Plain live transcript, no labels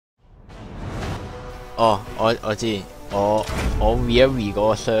哦，我知，我 V1V 嗰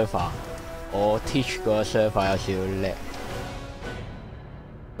個 server， 我 teach 嗰個 server 有少少叻。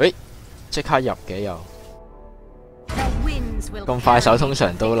喂，即刻入嘅又。咁快手通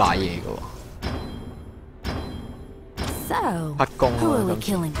常都賴嘢嘅喎。黑弓啊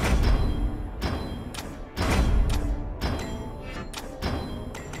今次。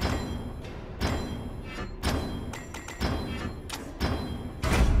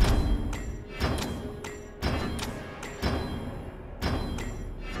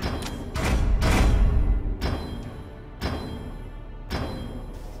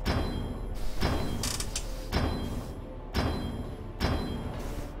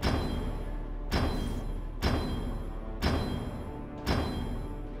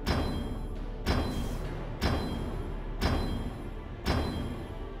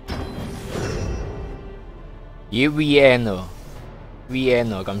咦 VN 喎 ，VN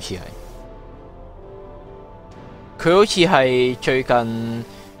喎，今次係，佢好似係最近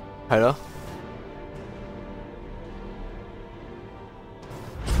係咯，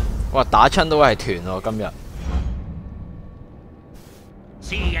哇打親都係團喎今日。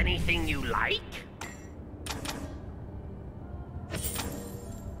See anything you like?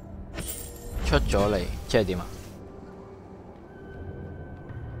 出咗嚟，即係點啊？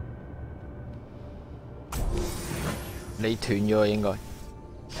你斷咗應該，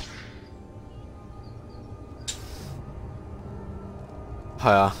係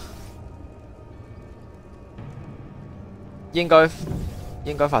啊，應該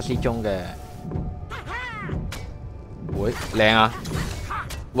發失蹤嘅，會靚啊！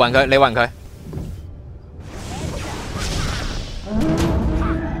暈佢，你暈佢，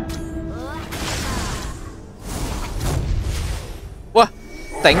喂，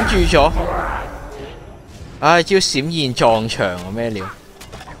頂住咗！唉，招閃現撞牆喎，咩料？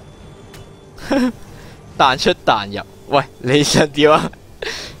彈出彈入，喂，你想點啊？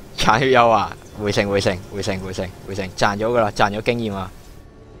殘血友啊！回城，賺咗噶啦，賺咗經驗啊！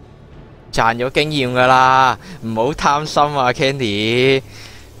賺咗經驗噶啦，唔好貪心啊 ，Candy。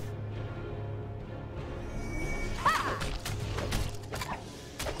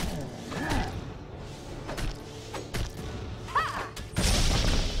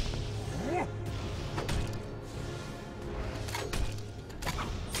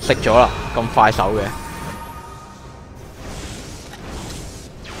食咗啦，咁快手嘅。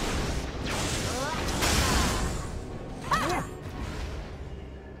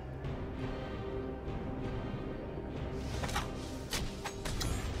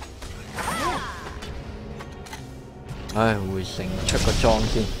唉，回城出個裝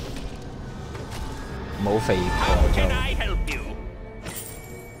先，冇肥婆就。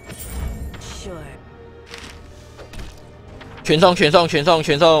傳送，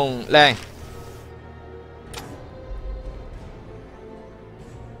靚！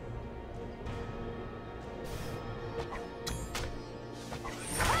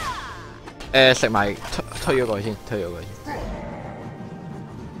食埋推咗過去先，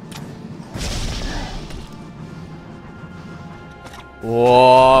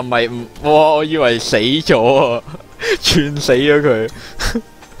哇，咪唔，哇！我以為死咗啊，串死咗佢。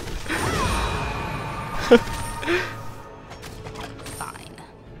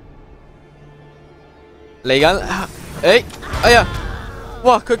嚟緊，哎呀，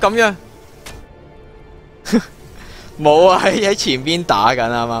哇！佢咁樣，冇啊，喺前邊打緊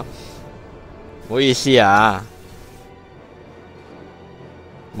啱啱，唔好意思啊，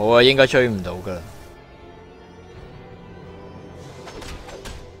冇啊，應該追唔到噶啦。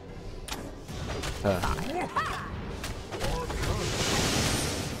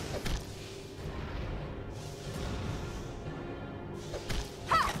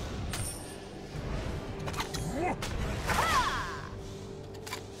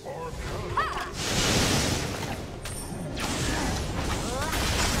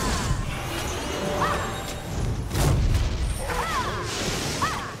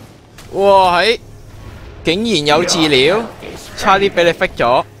哇！喺竟然有治療，差啲俾你 fix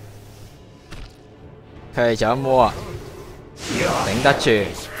咗。佢哋就一摸啊，頂得住，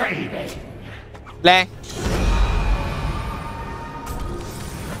靚。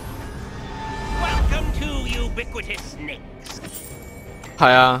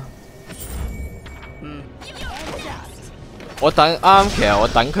係啊。我等啱，其實我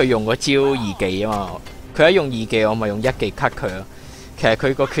等佢用嗰招二技啊嘛。佢一用二技，我咪用一技 cut 佢咯。其實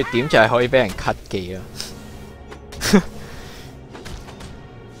佢個缺點就係可以俾人 cut 技咯。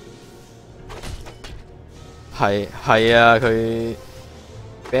係啊，佢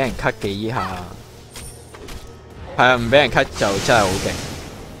俾人 cut 幾下，係啊，唔俾人 cut 就真係好勁。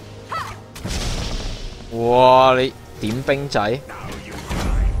哇！你點兵仔？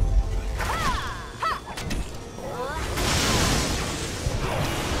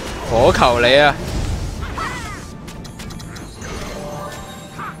火球你啊！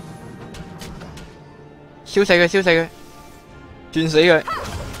燒死佢！燒死佢！轉死佢！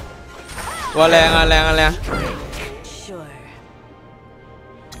哇！靚啊！靚啊！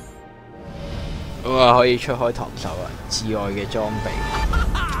靚！哇！可以出開堂手啊！至愛嘅裝備。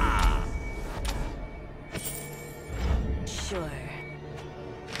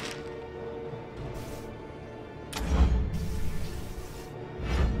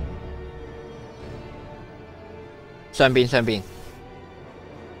上邊上邊，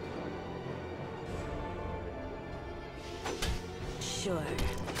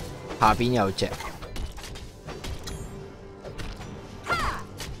下邊有隻。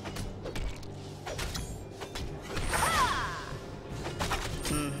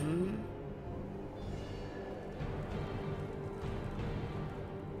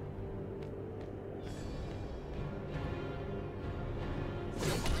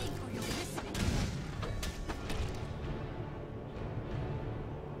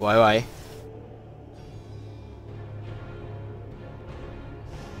喂喂，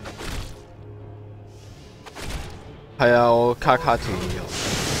係啊，我卡斷咗。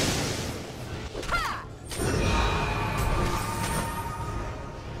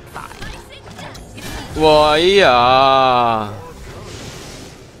喂呀！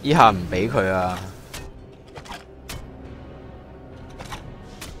依下唔俾佢啊！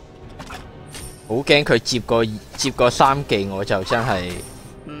好驚佢接個3技，我就真係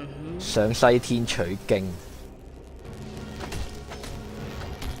上西天取經。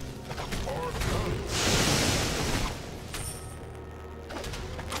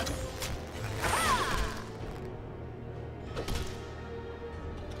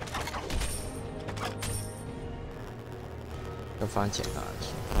得返隻眼。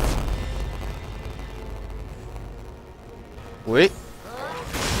喂！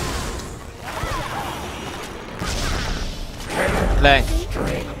靚！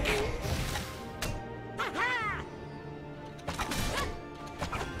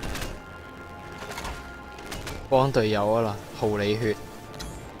幫隊友啊啦，耗你血。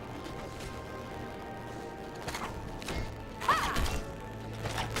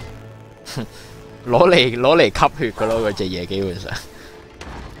攞嚟吸血噶咯，嗰隻嘢基本上。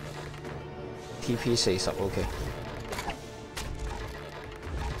TP 40 OK。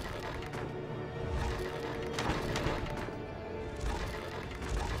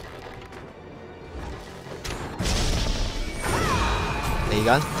嚟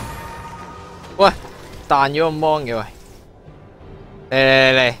緊，喂，彈咗個 mon 嘅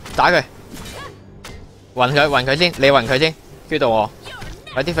喂，嚟打佢，暈佢先，你暈佢先，跟住到我，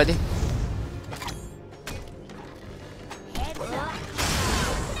快啲！搞掂。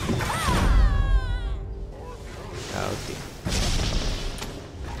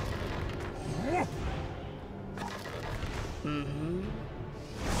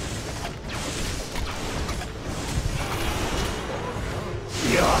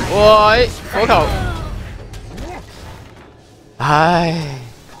喂，火球，唉，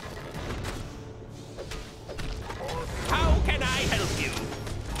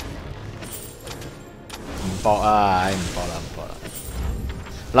唔搏啊，唔搏啦，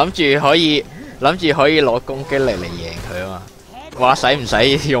諗住可以攞攻擊力嚟贏佢啊嘛，話使唔使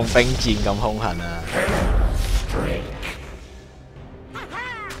用兵戰咁兇狠啊？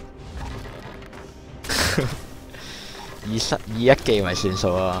以一技咪算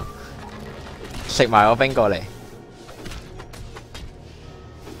數啊！食埋個兵過嚟，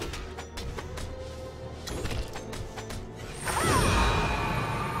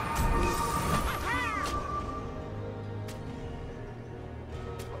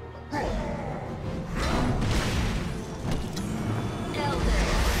哎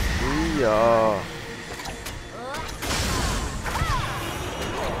呀！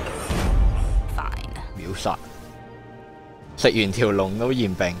秒殺！食完條龍都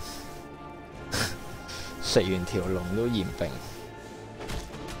驗病，食完條龍都驗病。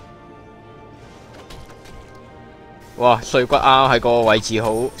哇！碎骨啱喺個位置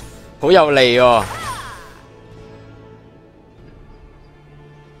好有利喎。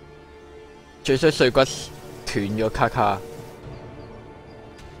最衰碎骨斷咗卡卡，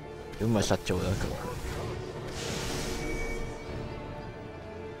如果唔係實做得到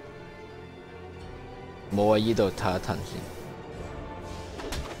佢。冇啊！依度睇一騰先。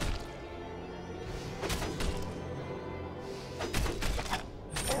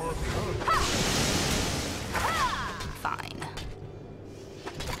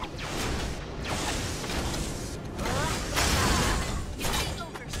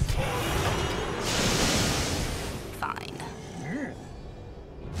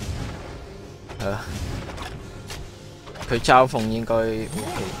佢嘲諷應該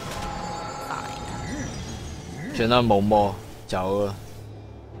OK。算啦，冇魔，走啦。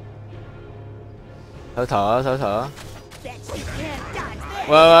收頭啊！收頭啊！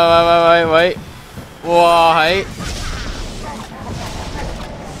喂！哇喺！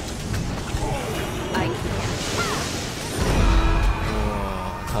哇！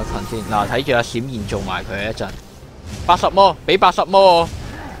睇先，嗱睇住阿閃現做埋佢一陣。80魔，俾80魔我，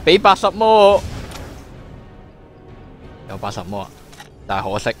俾80魔我。有80魔啊！但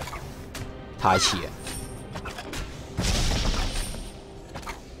係可惜，太遲啊！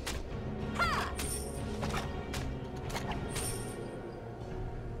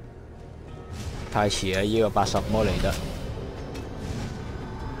太遲啊！呢個80魔嚟得。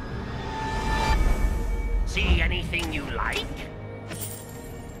See anything you like?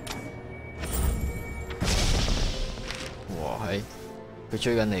 哇係，佢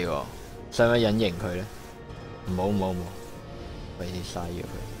追緊你喎，使唔使隱形佢咧？唔好，俾啲嘥咗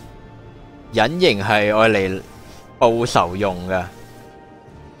佢。隱形係愛嚟報仇用㗎。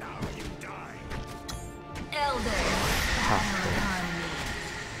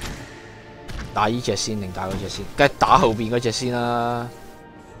打呢隻先定打嗰隻先？梗係打後邊嗰隻先啦。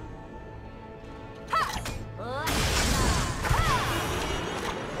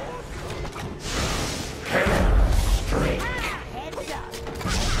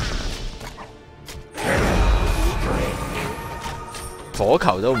火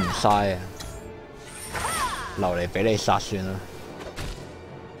球都唔嘥啊，留嚟俾你殺算啦。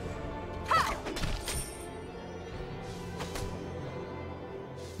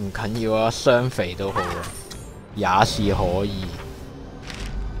唔緊要啊，雙肥都好啊，也是可以。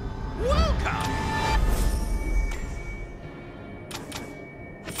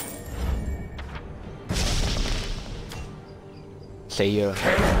死咗啦！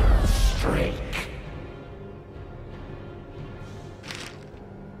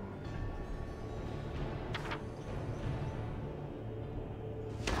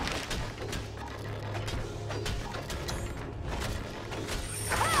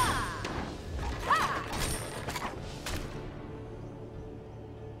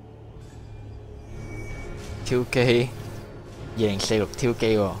挑機2046挑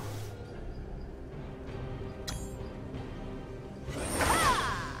機喎。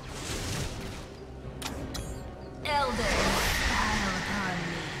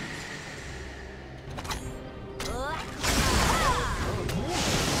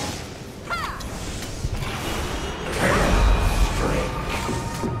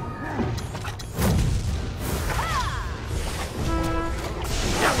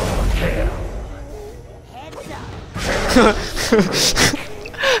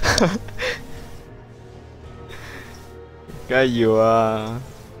梗係要啊！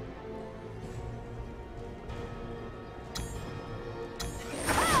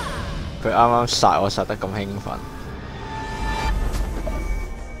佢啱啱殺我殺得咁興奮。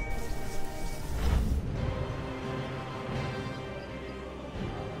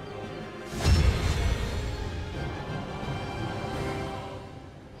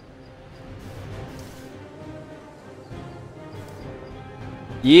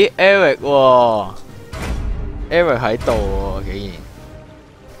咦 ，Eric 喎，Eric 喺度喎，竟然。